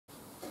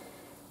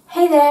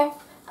Hey there!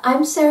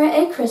 I'm Sarah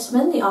A.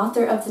 Chrisman, the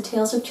author of The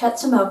Tales of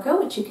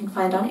Chetzemoka, which you can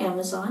find on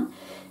Amazon.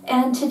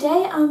 And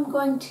today I'm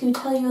going to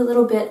tell you a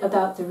little bit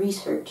about the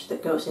research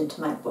that goes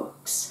into my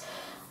books.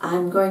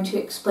 I'm going to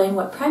explain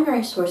what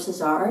primary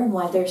sources are and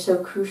why they're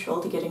so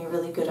crucial to getting a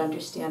really good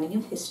understanding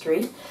of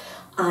history.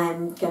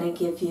 I'm going to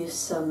give you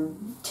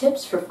some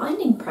tips for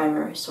finding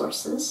primary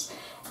sources,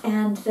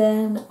 and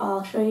then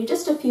I'll show you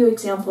just a few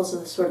examples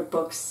of the sort of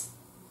books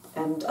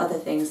and other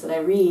things that I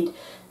read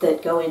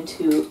that go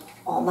into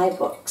all my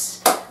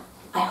books.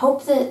 I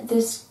hope that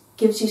this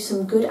gives you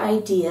some good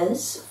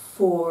ideas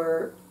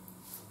for,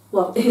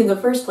 well, in the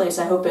first place,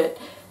 I hope it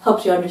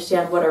helps you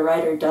understand what a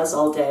writer does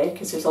all day,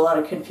 because there's a lot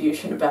of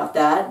confusion about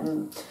that,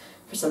 and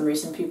for some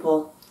reason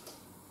people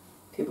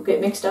get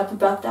mixed up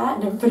about that,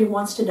 and everybody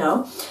wants to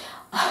know.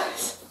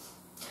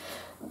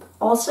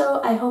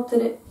 Also, I hope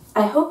that it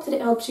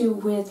helps you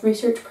with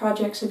research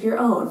projects of your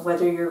own,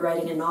 whether you're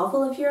writing a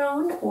novel of your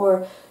own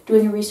or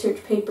doing a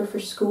research paper for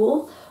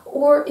school,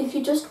 or if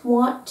you just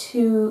want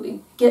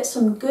to get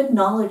some good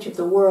knowledge of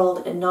the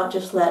world and not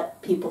just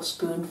let people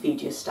spoon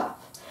feed you stuff.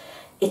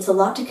 It's a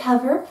lot to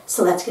cover,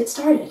 so let's get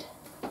started.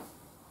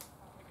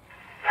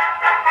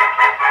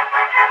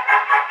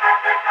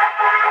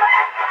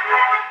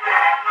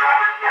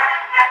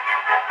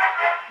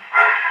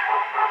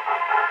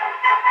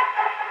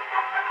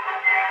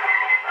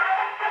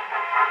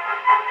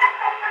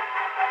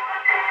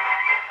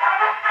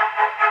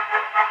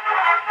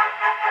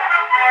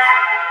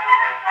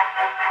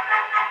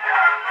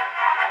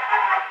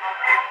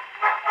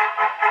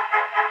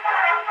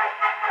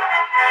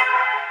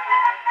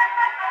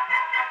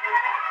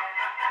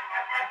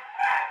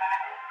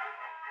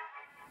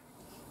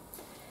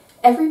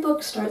 Every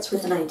book starts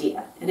with an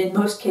idea, and in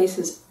most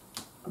cases,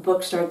 a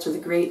book starts with a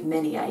great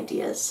many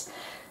ideas.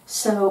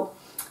 So,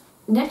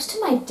 next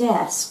to my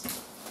desk,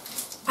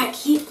 I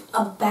keep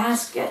a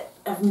basket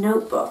of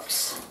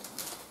notebooks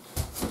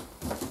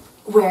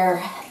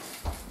where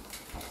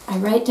I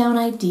write down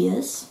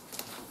ideas.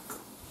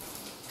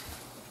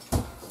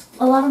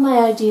 A lot of my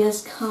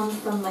ideas come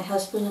from my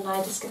husband and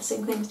I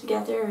discussing things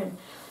together and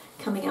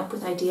coming up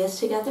with ideas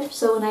together.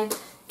 So when I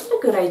get a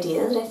good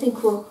idea that I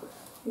think will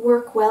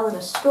work well in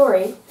a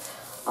story,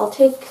 I'll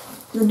take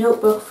the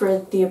notebook for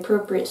the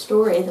appropriate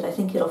story that I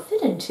think it'll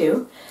fit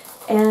into,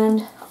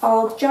 and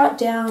I'll jot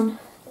down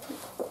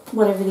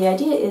whatever the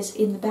idea is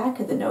in the back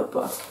of the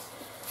notebook.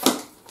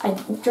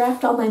 I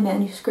draft all my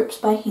manuscripts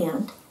by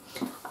hand,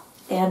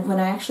 and when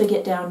I actually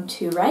get down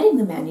to writing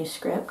the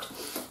manuscript,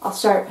 I'll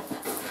start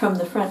from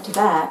the front to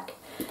back,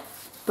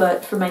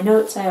 but for my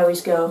notes I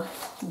always go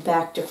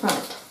back to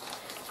front,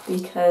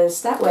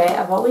 because that way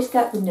I've always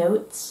got the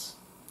notes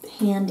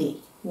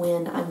handy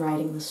when I'm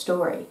writing the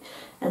story,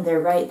 and they're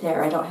right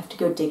there. I don't have to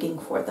go digging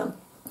for them.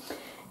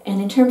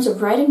 And in terms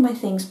of writing my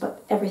things,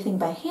 but everything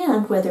by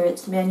hand, whether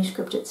it's the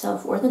manuscript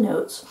itself or the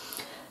notes,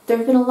 there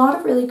have been a lot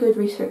of really good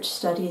research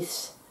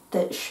studies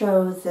that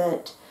show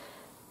that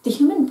the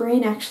human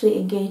brain actually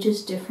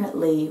engages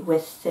differently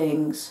with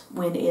things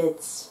when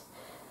it's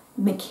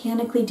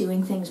mechanically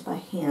doing things by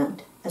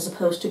hand, as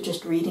opposed to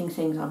just reading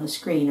things on a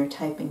screen or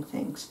typing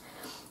things.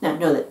 Now,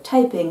 know that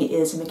typing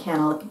is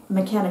a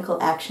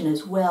mechanical action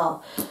as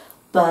well,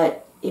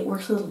 but it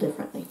works a little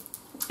differently.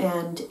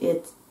 And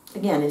it,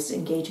 again, is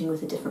engaging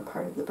with a different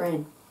part of the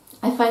brain.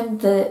 I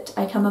find that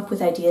I come up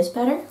with ideas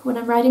better when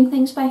I'm writing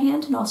things by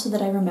hand, and also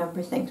that I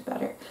remember things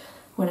better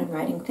when I'm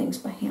writing things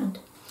by hand.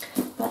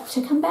 But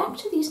to come back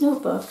to these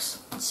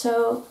notebooks,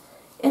 so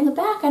in the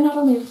back I not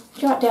only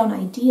jot down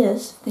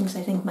ideas, things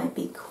I think might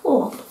be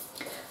cool,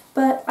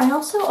 but I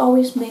also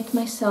always make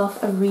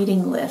myself a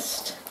reading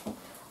list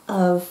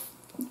of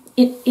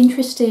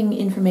interesting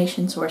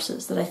information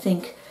sources that I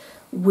think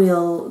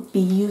will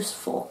be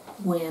useful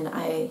when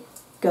I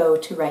go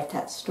to write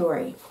that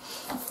story.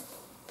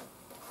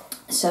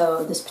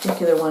 So this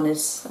particular one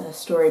is a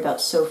story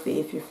about Sophie,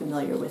 if you're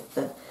familiar with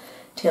the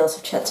Tales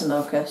of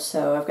Chetzemoka.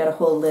 So I've got a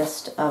whole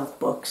list of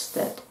books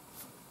that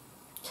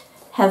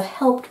have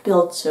helped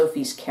build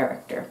Sophie's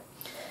character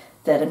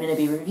that I'm going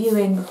to be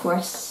reviewing before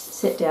I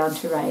sit down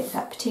to write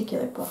that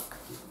particular book.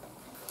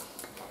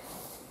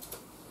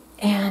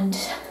 And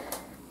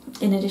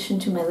in addition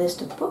to my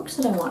list of books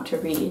that I want to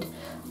read,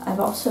 I've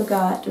also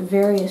got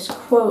various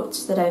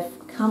quotes that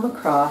I've come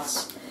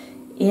across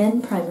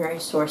in primary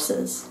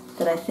sources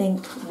that I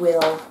think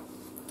will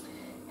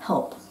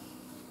help,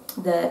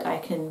 that I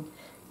can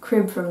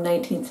crib from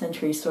 19th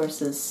century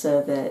sources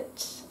so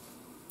that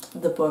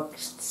the book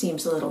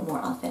seems a little more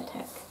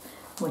authentic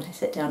when I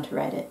sit down to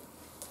write it.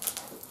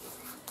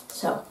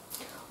 So,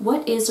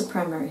 what is a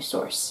primary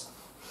source?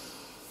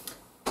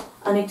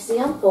 An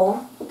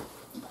example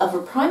of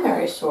a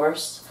primary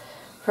source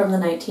from the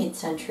 19th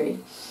century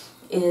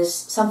is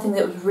something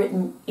that was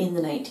written in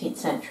the 19th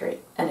century,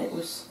 and it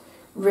was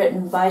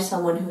written by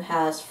someone who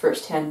has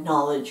first-hand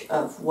knowledge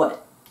of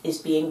what is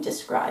being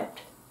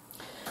described.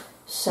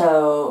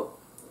 So,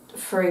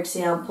 for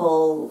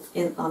example,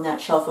 on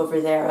that shelf over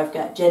there, I've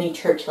got Jenny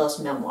Churchill's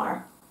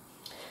memoir.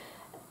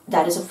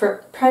 That is a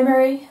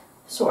primary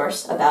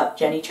source about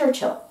Jenny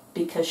Churchill.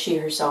 because she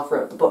herself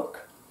wrote the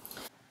book.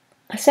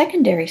 A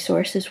secondary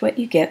source is what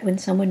you get when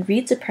someone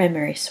reads a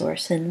primary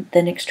source and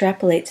then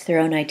extrapolates their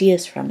own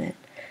ideas from it.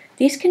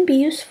 These can be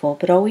useful,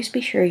 but always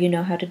be sure you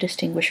know how to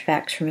distinguish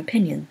facts from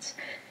opinions.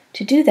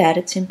 To do that,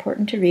 it's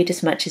important to read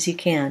as much as you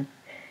can.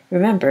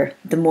 Remember,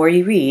 the more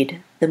you read,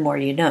 the more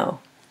you know.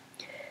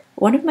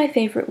 One of my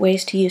favorite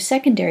ways to use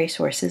secondary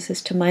sources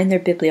is to mine their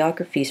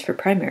bibliographies for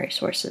primary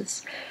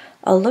sources.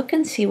 I'll look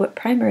and see what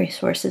primary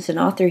sources an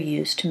author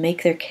used to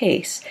make their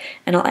case,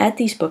 and I'll add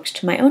these books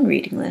to my own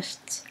reading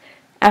lists.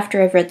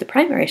 After I've read the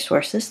primary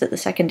sources that the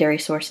secondary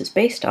source is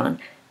based on,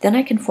 then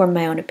I can form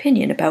my own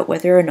opinion about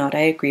whether or not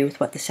I agree with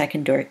what the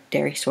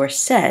secondary source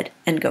said,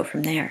 and go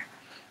from there.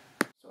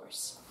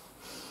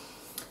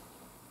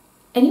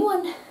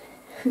 Anyone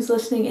who's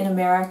listening in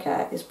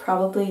America is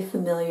probably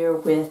familiar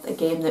with a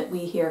game that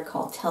we here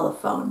call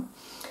telephone.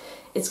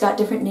 It's got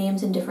different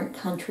names in different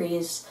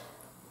countries.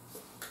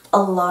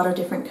 A lot of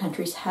different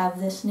countries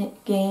have this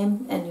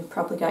game, and you've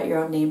probably got your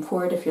own name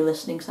for it if you're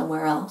listening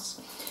somewhere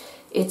else.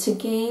 It's a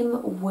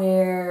game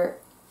where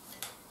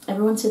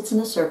everyone sits in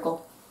a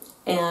circle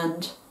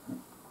and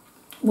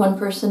one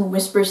person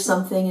whispers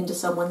something into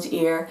someone's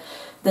ear,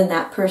 then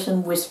that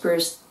person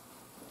whispers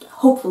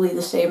hopefully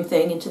the same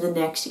thing into the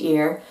next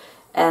ear,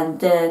 and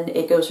then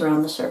it goes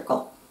around the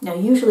circle. Now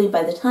usually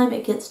by the time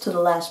it gets to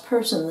the last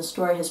person, the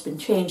story has been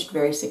changed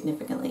very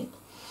significantly.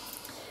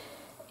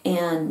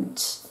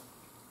 And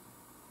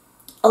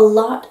a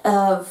lot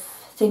of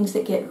things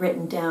that get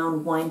written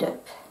down wind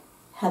up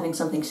having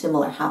something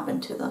similar happen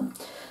to them.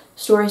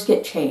 Stories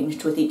get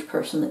changed with each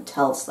person that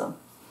tells them.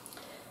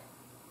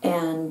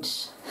 And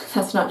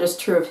that's not just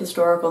true of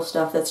historical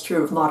stuff, that's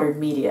true of modern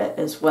media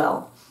as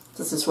well.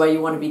 This is why you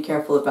want to be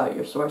careful about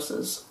your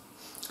sources.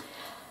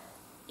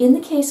 In the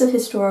case of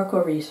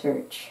historical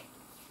research,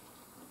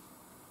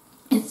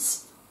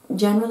 it's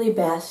generally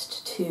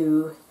best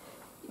to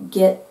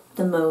get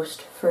the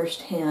most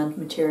first-hand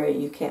material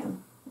you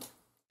can.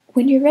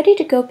 When you're ready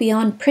to go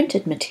beyond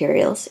printed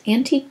materials,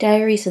 antique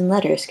diaries and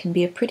letters can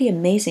be a pretty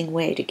amazing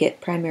way to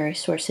get primary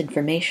source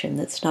information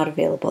that's not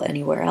available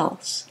anywhere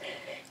else.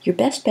 Your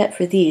best bet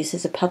for these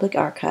is a public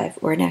archive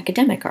or an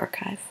academic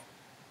archive.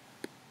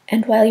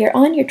 And while you're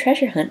on your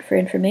treasure hunt for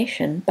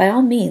information, by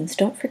all means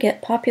don't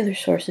forget popular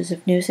sources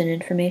of news and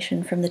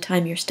information from the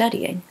time you're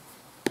studying.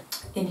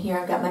 In here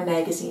I've got my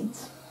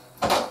magazines.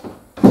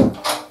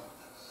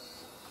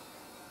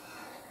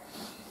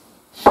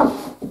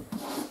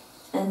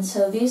 And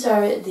so these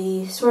are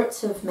the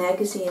sorts of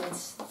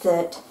magazines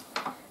that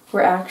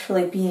were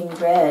actually being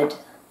read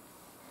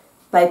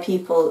by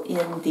people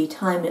in the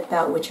time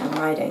about which I'm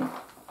writing,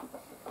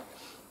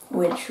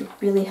 which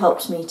really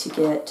helps me to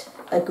get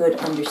a good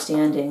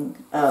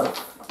understanding of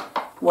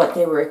what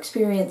they were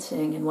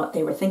experiencing and what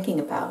they were thinking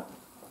about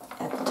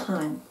at the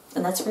time.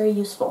 And that's very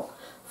useful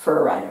for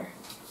a writer.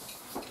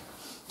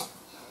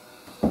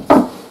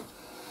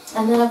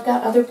 And then I've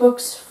got other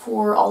books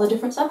for all the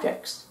different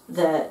subjects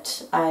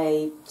that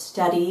I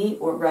study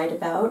or write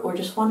about or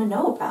just want to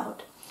know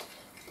about.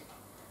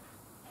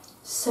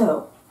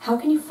 So, how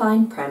can you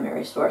find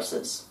primary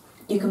sources?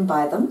 You can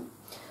buy them,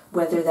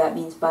 whether that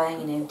means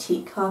buying an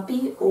antique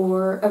copy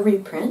or a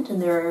reprint,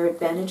 and there are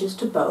advantages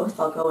to both.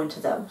 I'll go into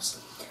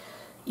those.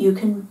 You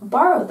can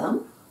borrow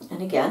them,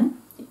 and again,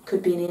 it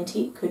could be an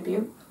antique, could be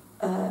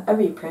a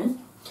reprint,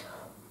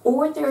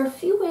 or there are a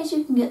few ways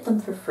you can get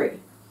them for free,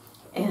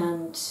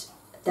 and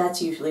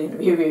that's usually going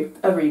to be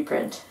a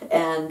reprint,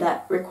 and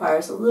that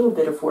requires a little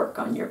bit of work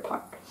on your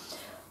part.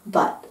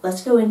 But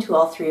let's go into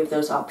all three of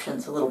those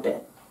options a little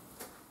bit.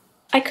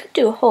 I could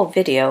do a whole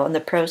video on the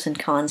pros and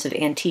cons of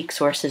antique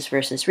sources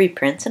versus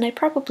reprints, and I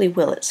probably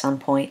will at some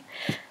point.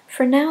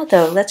 For now,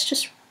 though, let's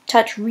just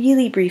touch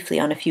really briefly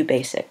on a few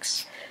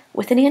basics.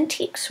 With an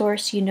antique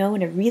source, you know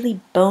in a really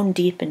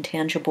bone-deep and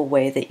tangible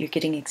way that you're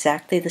getting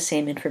exactly the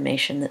same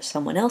information that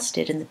someone else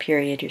did in the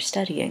period you're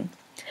studying.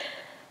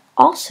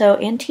 Also,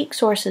 antique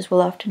sources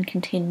will often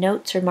contain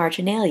notes or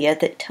marginalia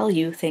that tell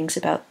you things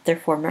about their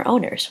former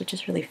owners, which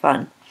is really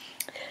fun.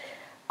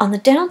 On the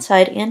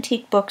downside,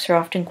 antique books are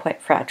often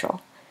quite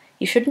fragile.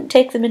 You shouldn't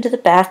take them into the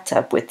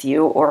bathtub with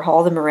you or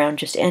haul them around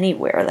just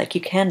anywhere like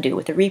you can do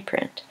with a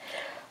reprint.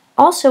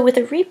 Also, with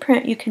a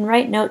reprint, you can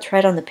write notes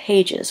right on the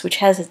pages, which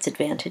has its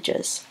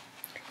advantages.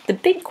 The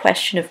big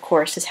question, of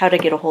course, is how to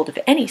get a hold of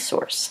any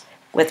source,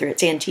 whether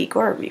it's antique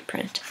or a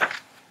reprint.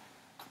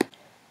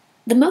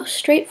 The most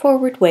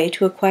straightforward way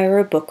to acquire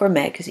a book or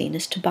magazine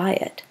is to buy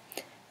it.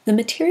 The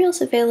materials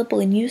available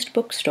in used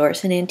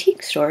bookstores and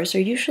antique stores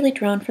are usually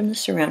drawn from the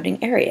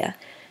surrounding area,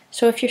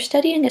 so if you're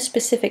studying a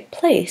specific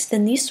place,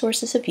 then these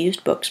sources of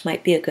used books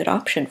might be a good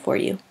option for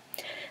you.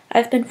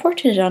 I've been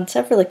fortunate on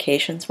several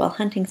occasions while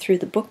hunting through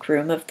the book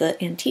room of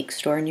the antique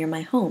store near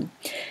my home,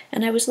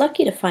 and I was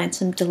lucky to find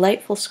some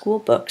delightful school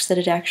books that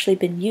had actually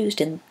been used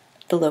in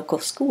the local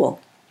school.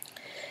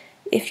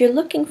 If you're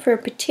looking for a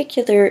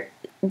particular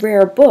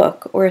rare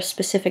book or a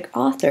specific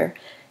author,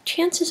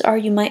 chances are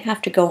you might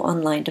have to go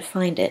online to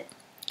find it.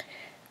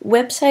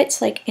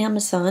 Websites like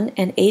Amazon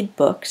and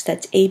AbeBooks,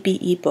 that's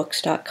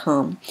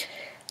abebooks.com,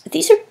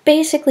 These are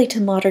basically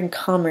to modern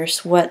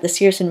commerce what the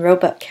Sears and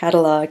Roebuck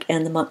catalog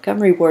and the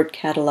Montgomery Ward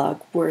catalog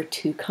were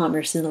to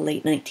commerce in the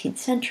late 19th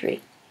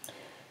century.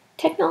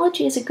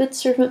 Technology is a good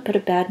servant but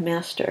a bad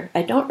master.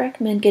 I don't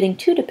recommend getting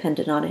too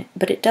dependent on it,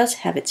 but it does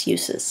have its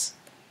uses.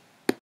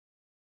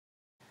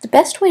 The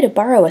best way to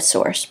borrow a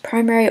source,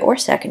 primary or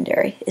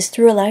secondary, is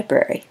through a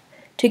library.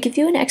 To give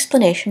you an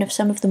explanation of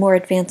some of the more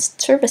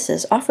advanced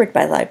services offered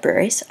by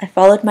libraries, I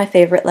followed my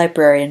favorite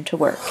librarian to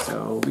work.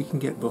 So we can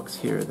get books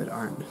here that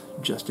aren't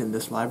just in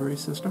this library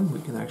system.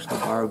 We can actually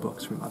borrow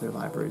books from other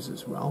libraries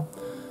as well.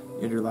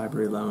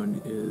 Interlibrary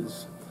loan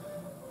is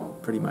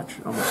pretty much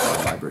almost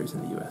all libraries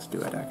in the U.S.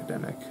 do at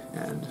academic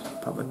and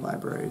public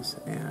libraries,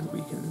 and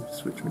we can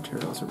switch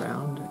materials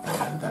around,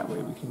 and that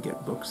way we can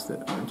get books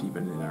that aren't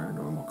even in our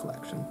normal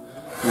collection.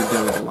 We've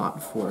done it a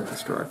lot for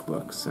historic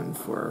books and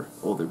for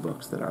older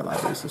books that our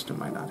library system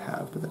might not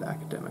have, but that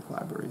academic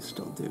libraries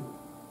still do.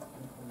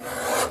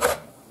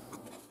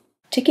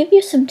 To give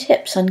you some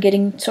tips on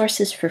getting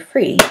sources for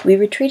free, we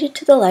retreated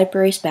to the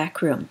library's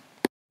back room.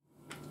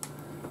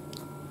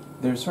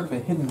 There's sort of a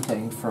hidden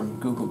thing from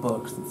Google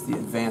Books that's the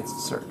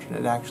advanced search, and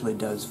it actually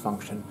does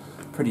function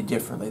pretty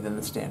differently than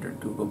the standard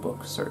Google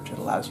Books search. It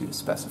allows you to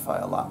specify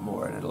a lot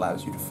more, and it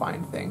allows you to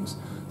find things,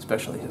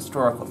 especially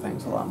historical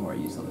things, a lot more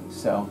easily.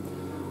 So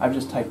I've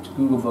just typed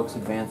Google Books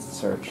Advanced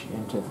Search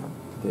into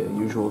the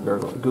usual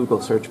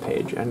Google search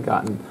page and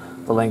gotten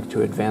the link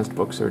to Advanced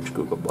Book Search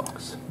Google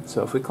Books.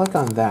 So if we click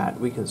on that,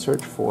 we can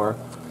search for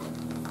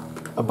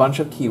a bunch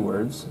of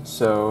keywords.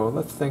 So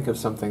let's think of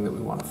something that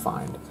we want to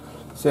find.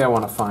 Say I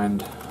want to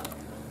find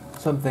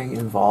something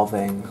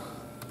involving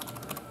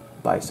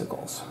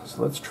bicycles.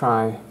 So let's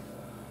try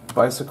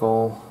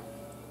bicycle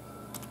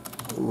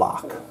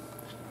lock.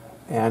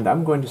 And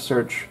I'm going to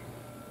search,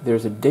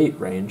 there's a date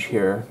range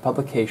here,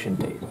 publication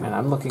date, and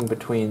I'm looking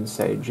between,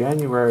 say,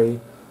 January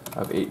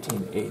of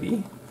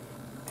 1880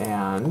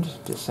 and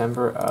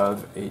December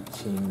of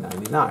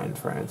 1899,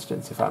 for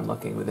instance, if I'm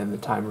looking within the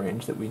time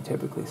range that we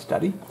typically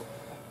study.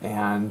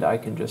 And I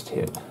can just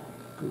hit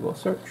Google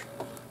search.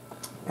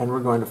 And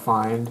we're going to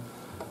find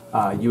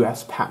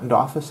U.S. Patent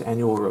Office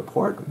Annual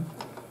Report.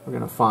 We're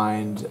going to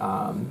find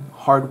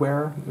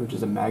Hardware, which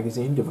is a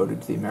magazine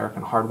devoted to the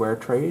American hardware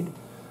trade.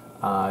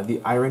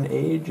 The Iron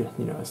Age,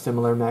 a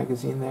similar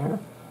magazine there.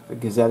 The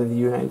Gazette of the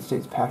United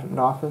States Patent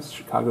Office,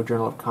 Chicago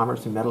Journal of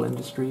Commerce and Metal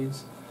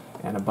Industries,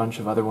 and a bunch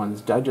of other ones.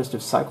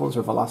 Digestive Cycles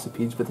or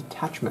Velocipedes with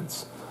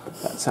Attachments.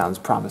 That sounds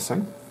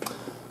promising.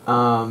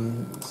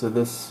 So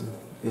this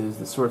is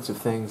the sorts of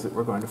things that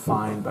we're going to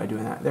find by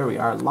doing that. There we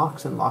are,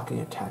 locks and locking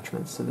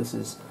attachments. So this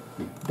is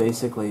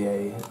basically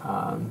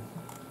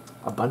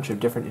a bunch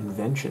of different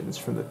inventions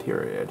from the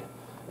period,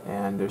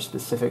 and there's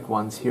specific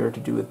ones here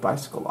to do with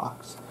bicycle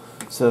locks.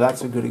 So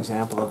that's a good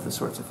example of the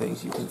sorts of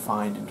things you can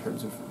find in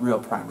terms of real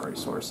primary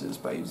sources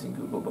by using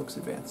Google Books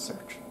Advanced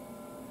Search.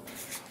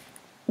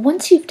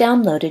 Once you've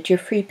downloaded your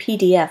free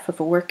PDF of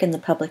a work in the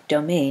public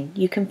domain,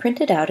 you can print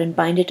it out and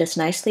bind it as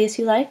nicely as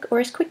you like or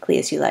as quickly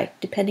as you like,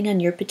 depending on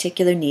your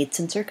particular needs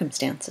and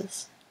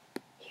circumstances.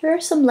 Here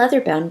are some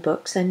leather-bound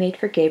books I made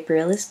for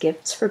Gabriel as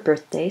gifts for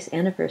birthdays,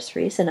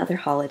 anniversaries, and other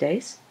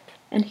holidays.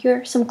 And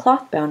here are some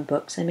cloth-bound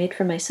books I made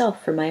for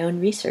myself for my own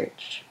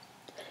research.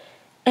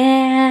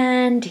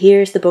 And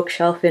here's the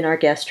bookshelf in our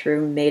guest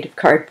room made of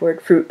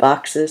cardboard fruit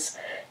boxes.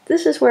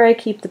 This is where I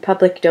keep the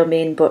public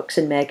domain books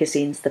and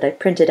magazines that I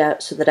printed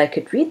out so that I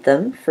could read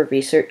them for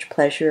research,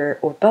 pleasure,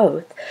 or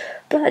both,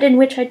 but in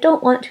which I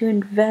don't want to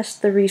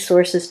invest the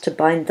resources to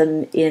bind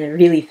them in a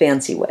really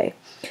fancy way.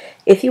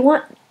 If you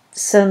want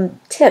some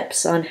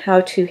tips on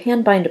how to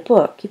hand bind a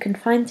book, you can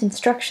find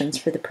instructions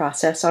for the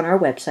process on our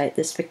website,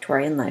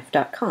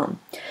 thisvictorianlife.com.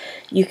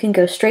 You can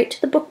go straight to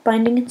the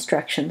bookbinding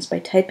instructions by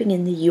typing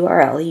in the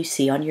URL you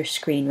see on your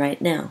screen right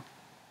now.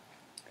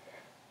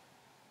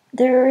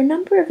 There are a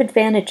number of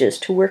advantages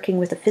to working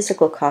with a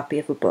physical copy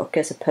of a book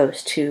as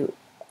opposed to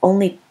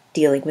only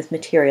dealing with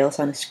materials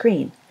on a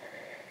screen.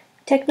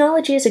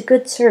 Technology is a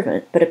good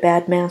servant, but a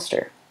bad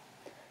master.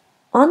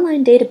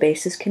 Online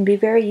databases can be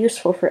very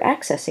useful for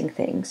accessing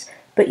things,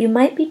 but you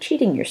might be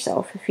cheating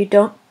yourself if you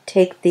don't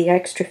take the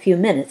extra few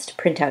minutes to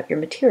print out your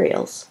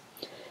materials.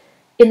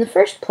 In the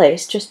first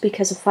place, just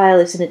because a file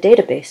is in a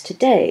database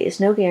today is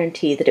no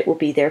guarantee that it will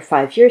be there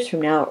 5 years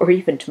from now or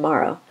even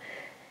tomorrow.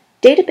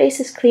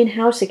 Databases clean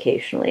house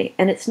occasionally,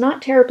 and it's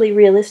not terribly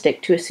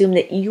realistic to assume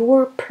that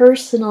your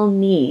personal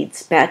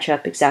needs match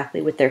up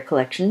exactly with their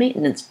collection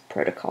maintenance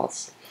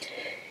protocols.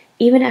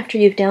 Even after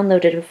you've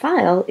downloaded a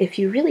file, if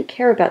you really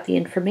care about the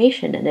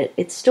information in it,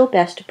 it's still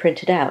best to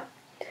print it out.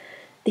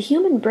 The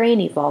human brain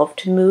evolved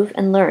to move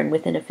and learn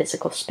within a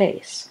physical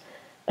space.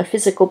 A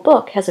physical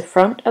book has a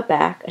front, a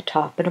back, a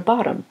top, and a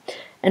bottom.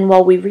 And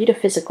while we read a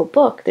physical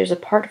book, there's a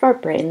part of our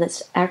brain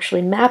that's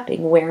actually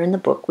mapping where in the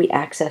book we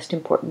accessed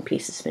important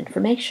pieces of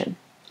information.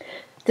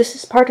 This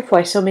is part of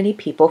why so many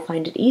people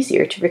find it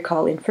easier to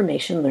recall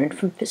information learned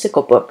from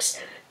physical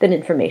books than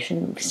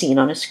information seen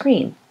on a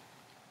screen.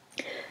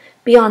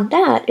 Beyond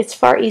that, it's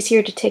far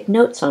easier to take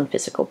notes on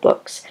physical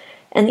books,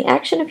 and the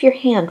action of your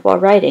hand while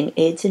writing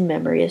aids in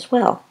memory as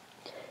well.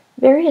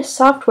 Various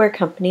software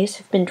companies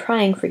have been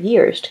trying for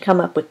years to come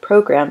up with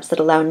programs that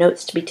allow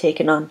notes to be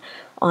taken on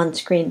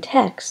on-screen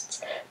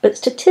texts, but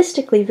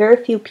statistically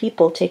very few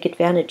people take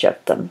advantage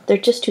of them. They're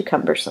just too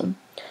cumbersome.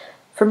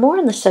 For more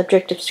on the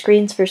subject of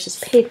screens versus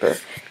paper,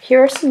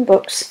 here are some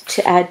books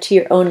to add to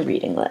your own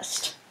reading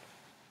list.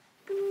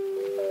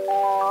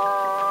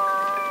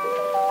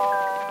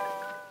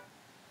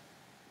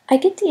 I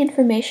get the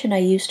information I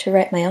use to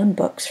write my own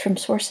books from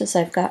sources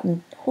I've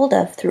gotten hold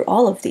of through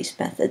all of these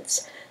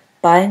methods,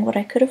 buying what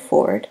I could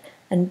afford,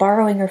 and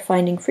borrowing or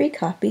finding free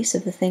copies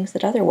of the things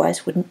that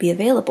otherwise wouldn't be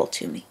available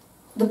to me.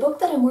 The book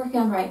that I'm working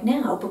on right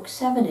now, book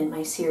 7 in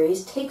my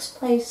series, takes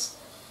place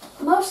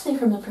mostly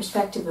from the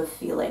perspective of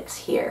Felix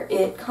here.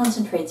 It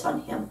concentrates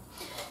on him.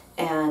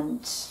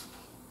 And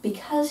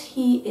because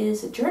he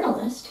is a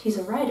journalist, he's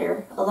a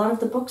writer, a lot of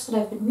the books that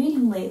I've been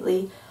reading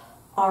lately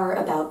are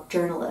about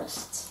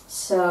journalists.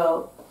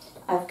 So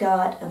I've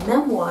got a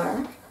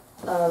memoir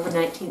of a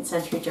 19th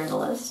century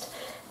journalist,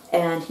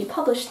 and he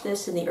published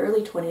this in the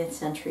early 20th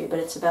century, but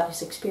it's about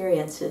his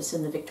experiences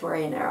in the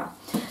Victorian era.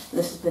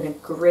 This has been a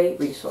great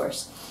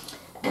resource.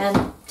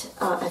 And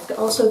I've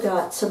also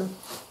got some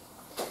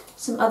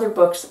other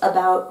books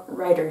about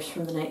writers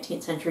from the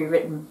 19th century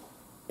written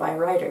by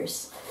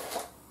writers.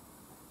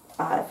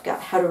 I've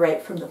got How to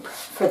Write for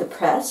the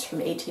Press from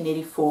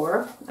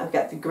 1884. I've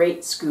got The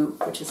Great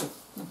Scoop, which is a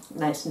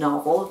nice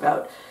novel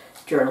about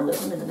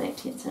journalism in the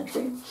 19th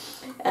century.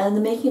 And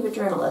The Making of a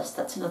Journalist,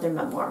 that's another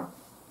memoir.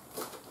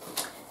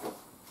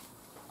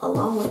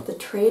 Along with The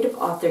Trade of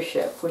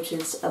Authorship, which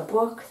is a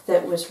book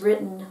that was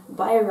written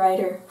by a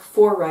writer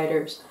for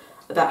writers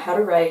about how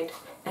to write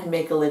and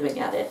make a living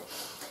at it.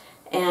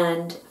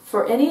 And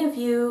for any of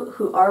you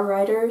who are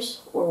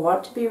writers or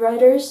want to be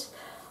writers,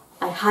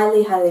 I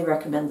highly, highly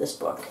recommend this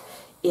book.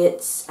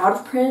 It's out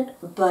of print,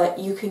 but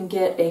you can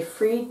get a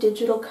free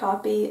digital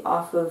copy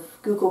off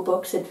of Google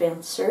Books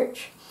Advanced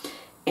Search,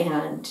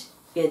 and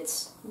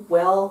it's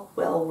well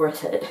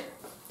worth it.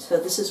 So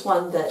this is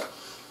one that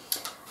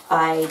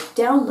I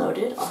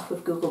downloaded off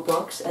of Google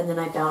Books, and then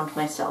I bound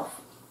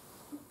myself.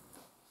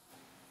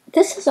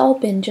 This has all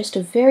been just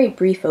a very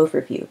brief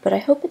overview, but I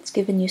hope it's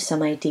given you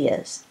some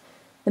ideas.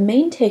 The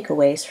main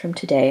takeaways from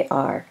today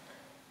are: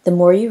 the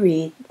more you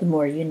read, the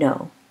more you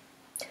know.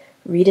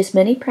 Read as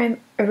many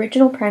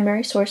original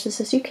primary sources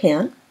as you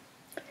can.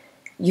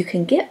 You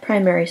can get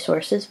primary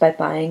sources by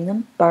buying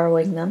them,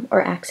 borrowing them,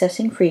 or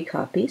accessing free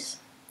copies.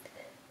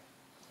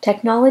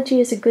 Technology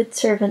is a good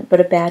servant but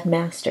a bad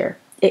master.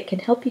 It can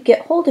help you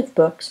get hold of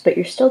books, but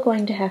you're still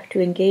going to have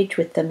to engage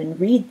with them and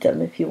read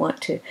them if you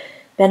want to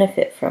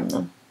benefit from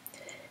them.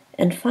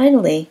 And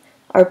finally,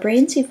 our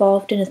brains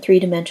evolved in a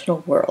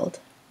three-dimensional world.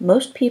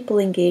 Most people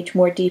engage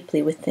more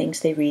deeply with things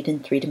they read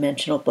in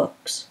three-dimensional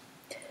books.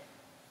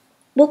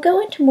 We'll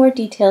go into more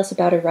details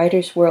about a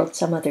writer's world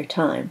some other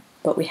time,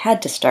 but we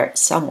had to start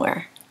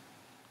somewhere.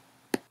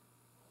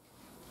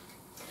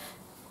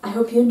 I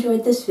hope you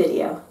enjoyed this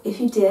video.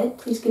 If you did,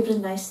 please give it a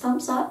nice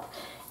thumbs up,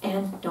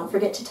 and don't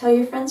forget to tell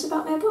your friends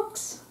about my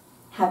books.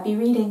 Happy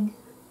reading!